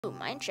Ooh,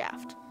 mine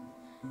shaft.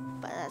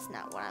 But that's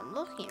not what I'm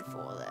looking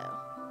for, though.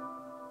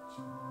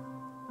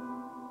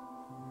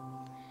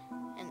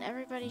 And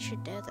everybody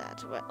should know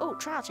that. Oh,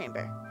 trial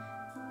chamber.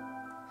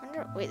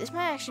 Wait, this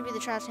might actually be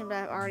the trial chamber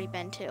I've already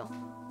been to.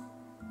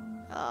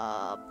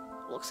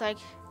 Looks like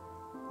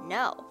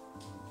no.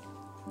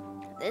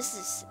 This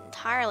is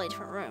entirely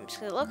different rooms.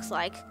 It looks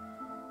like.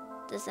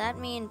 Does that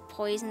mean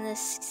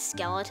poisonous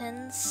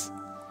skeletons?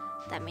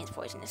 That means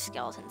poisonous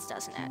skeletons,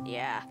 doesn't it?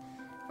 Yeah.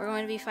 We're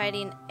going to be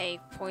fighting a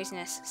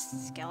poisonous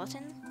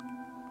skeleton.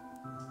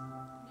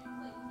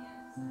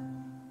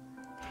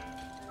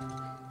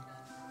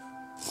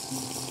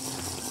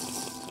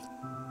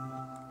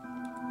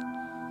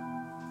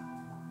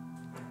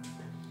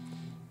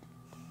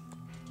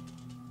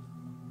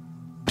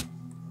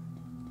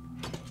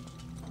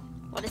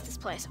 What is this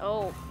place?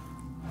 Oh.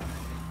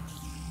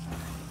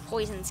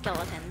 Poison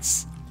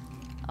skeletons.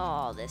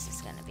 Oh, this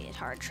is gonna be a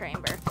hard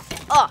chamber.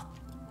 Oh!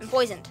 I'm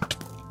poisoned.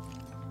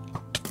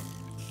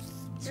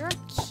 Is there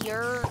a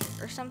cure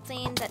or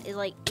something that is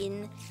like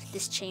in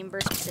this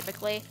chamber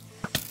specifically?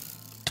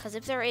 Because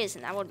if there is,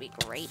 then that would be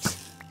great.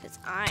 Because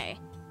I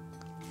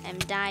am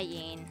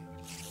dying.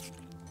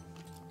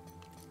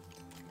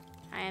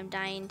 I am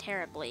dying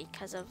terribly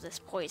because of this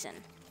poison.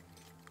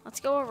 Let's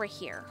go over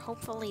here.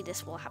 Hopefully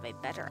this will have a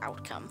better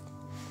outcome.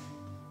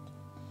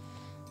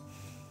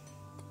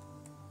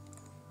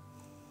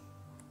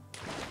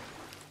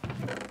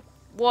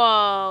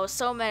 Whoa,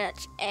 so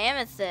much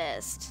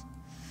amethyst.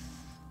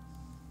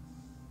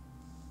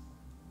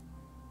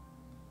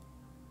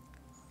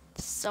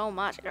 So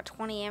much. I got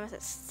 20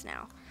 amethysts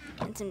now.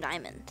 And some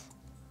diamond.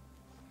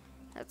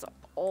 That's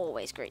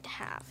always great to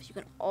have.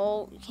 You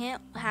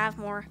can't have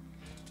more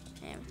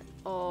amethyst.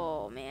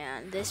 Oh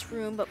man, this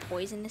room but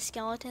poisonous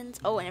skeletons.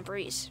 Oh, and a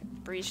breeze.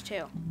 Breeze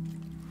too.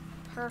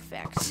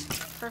 Perfect.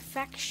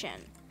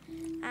 Perfection.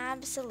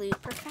 Absolute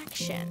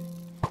perfection.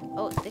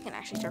 Oh, they can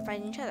actually start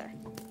fighting each other.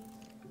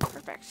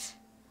 Perfect.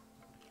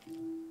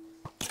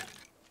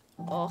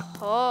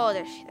 Oh,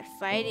 they're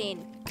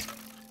fighting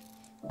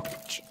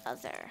each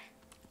other.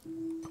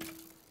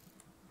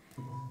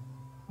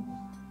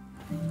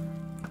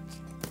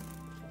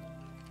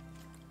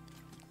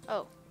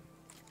 Oh.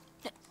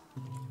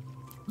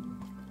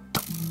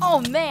 Oh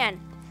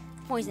man!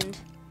 Poisoned.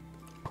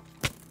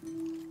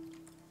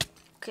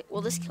 Okay,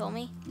 will this kill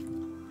me?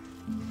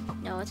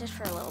 No, it's just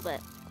for a little bit.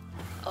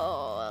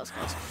 Oh, that was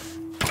close.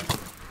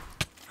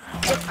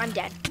 Oh, I'm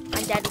dead.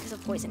 I'm dead because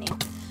of poisoning.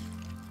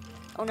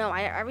 Oh no,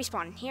 I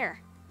respawned here.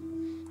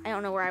 I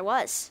don't know where I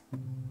was.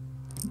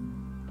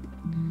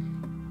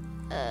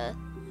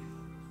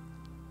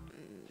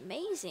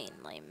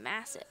 Amazingly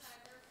massive.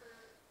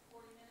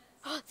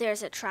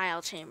 There's a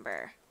trial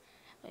chamber.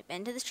 Have I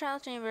been to this trial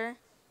chamber?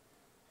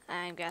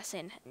 I'm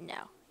guessing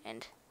no.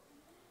 And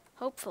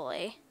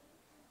hopefully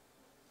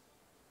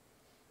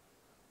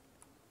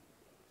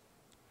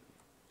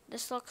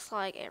this looks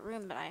like a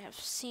room that I have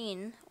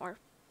seen, or,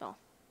 well,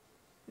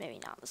 maybe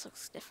not. This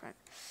looks different.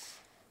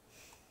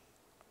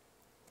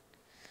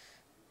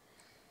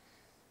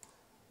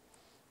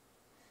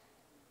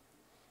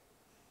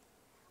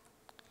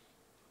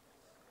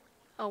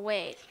 Oh,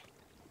 wait.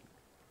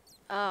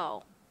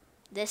 Oh,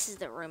 this is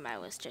the room I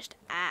was just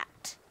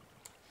at.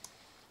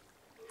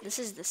 This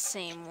is the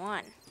same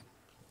one.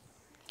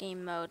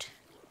 Game mode.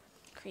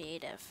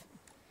 Creative.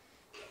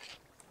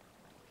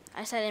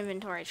 I said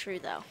inventory true,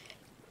 though.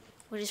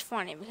 Which is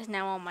funny, because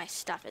now all my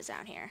stuff is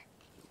out here.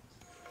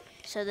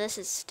 So this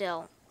is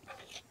still...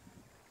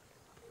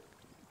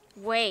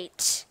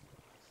 Wait.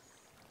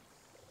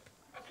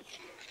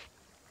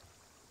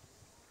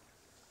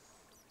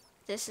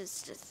 This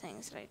is the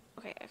things that I...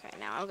 Okay,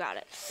 now I've got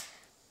it.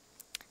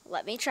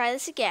 Let me try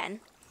this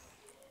again.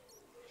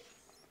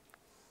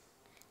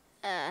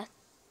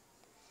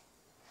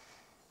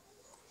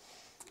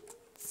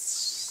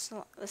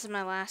 This is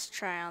my last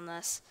try on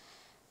this.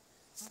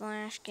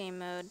 / game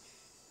mode.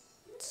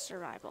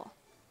 Survival.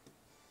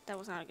 That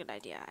was not a good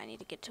idea. I need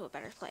to get to a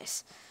better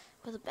place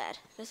with a bed.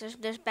 Because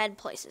there's bed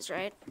places,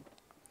 right?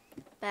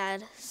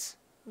 Beds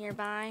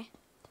nearby.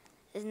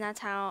 Isn't that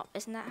how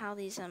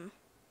these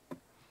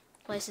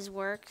places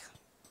work?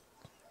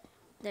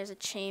 There's a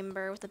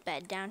chamber with a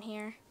bed down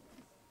here.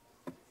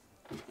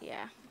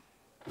 Yeah.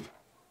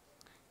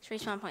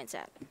 Respawn point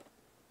set.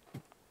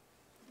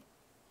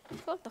 I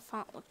feel like the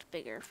font looked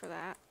bigger for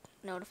that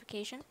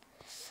notification.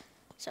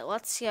 So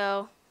let's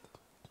go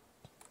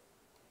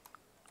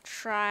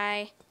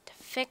try to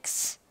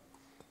fix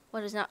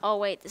what is not. Oh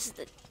wait, this is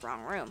the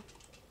wrong room.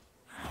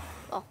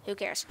 Well, who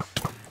cares?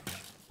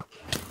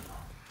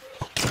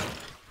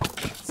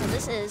 So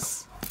this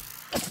is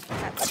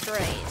that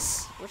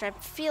strays, which I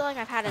feel like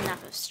I've had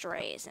enough of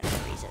strays and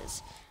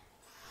freezes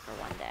for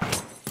one day.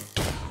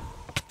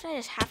 Should I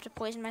just have to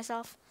poison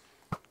myself?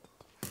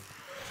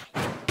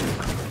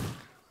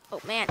 Oh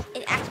man,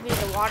 it activated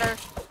the water.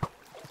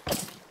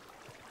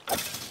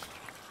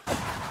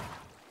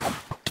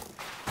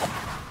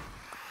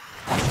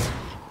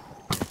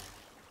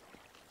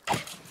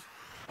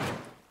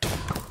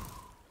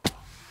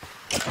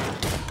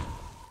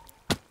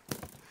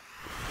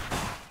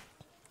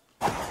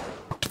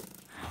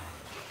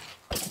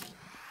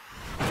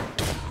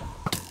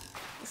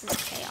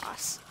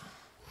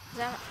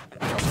 that?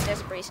 Oh,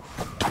 there's a breeze.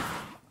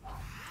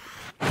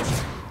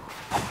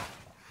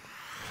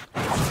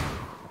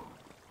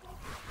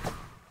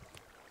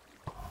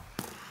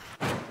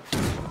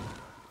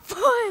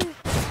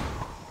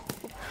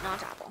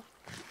 Not apple.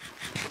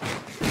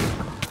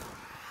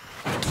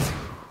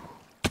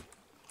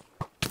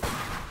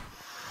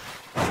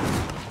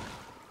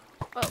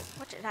 Whoa,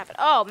 what just happened?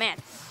 Oh man,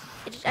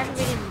 it just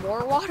activated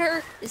more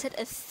water? Is it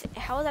a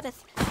how is that a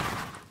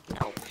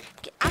no,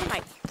 get out of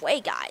my way,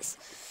 guys.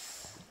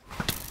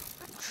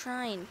 I'm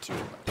trying to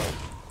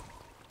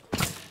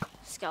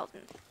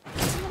skeleton.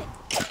 Somebody.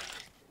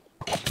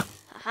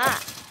 Aha.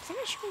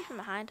 Somebody shoot me from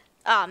behind.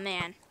 Oh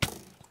man.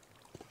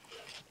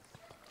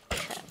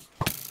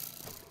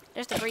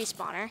 There's the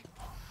respawner.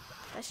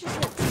 Let's just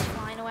get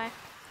flying away.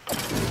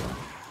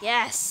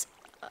 Yes.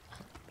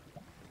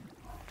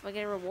 Do I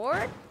get a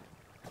reward?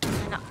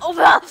 No.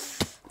 Oh,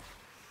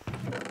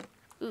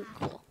 ooh,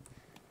 cool.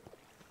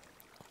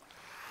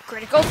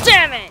 Critical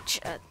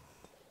damage.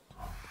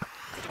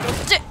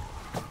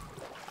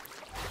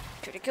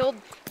 Critical.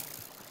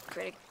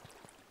 Crit.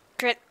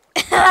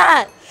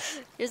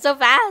 You're so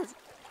fast.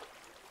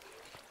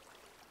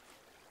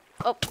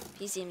 Oh,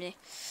 he seen me.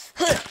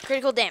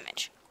 Critical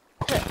damage.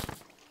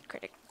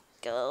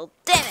 Critical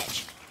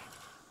damage.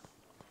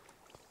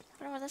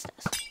 I wonder what this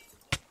does.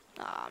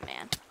 Aw,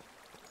 man.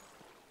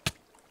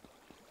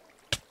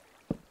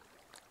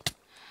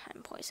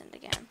 I'm poisoned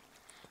again.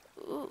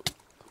 Ooh.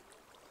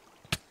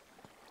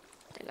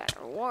 They got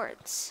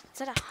rewards. Is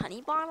that a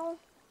honey bottle?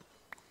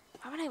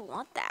 Why would I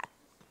want that?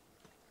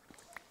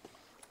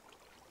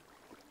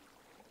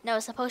 No,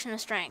 it's a potion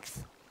of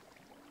strength.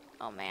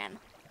 Oh, man.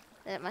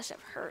 That must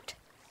have hurt.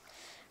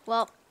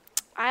 Well,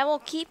 I will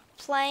keep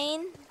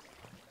playing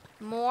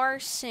more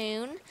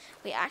soon.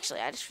 Wait, actually,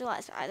 I just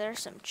realized there are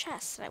some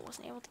chests that I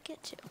wasn't able to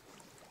get to.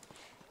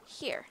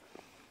 Here.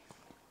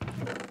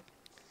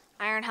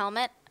 Iron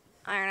helmet,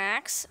 iron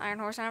axe, iron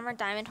horse armor,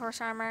 diamond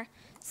horse armor,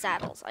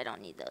 saddles. I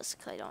don't need those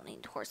because I don't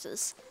need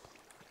horses.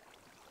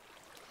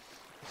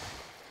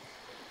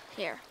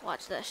 Here,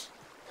 watch this.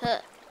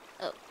 Huh.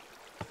 Oh.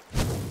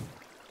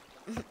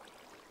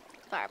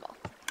 Fireball.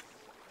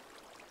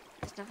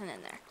 There's nothing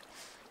in there.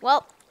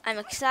 Well, I'm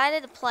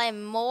excited to play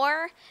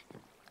more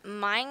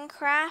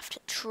Minecraft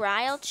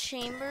Trial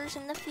Chambers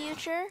in the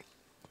future.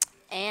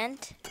 And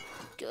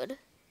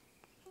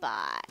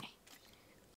goodbye.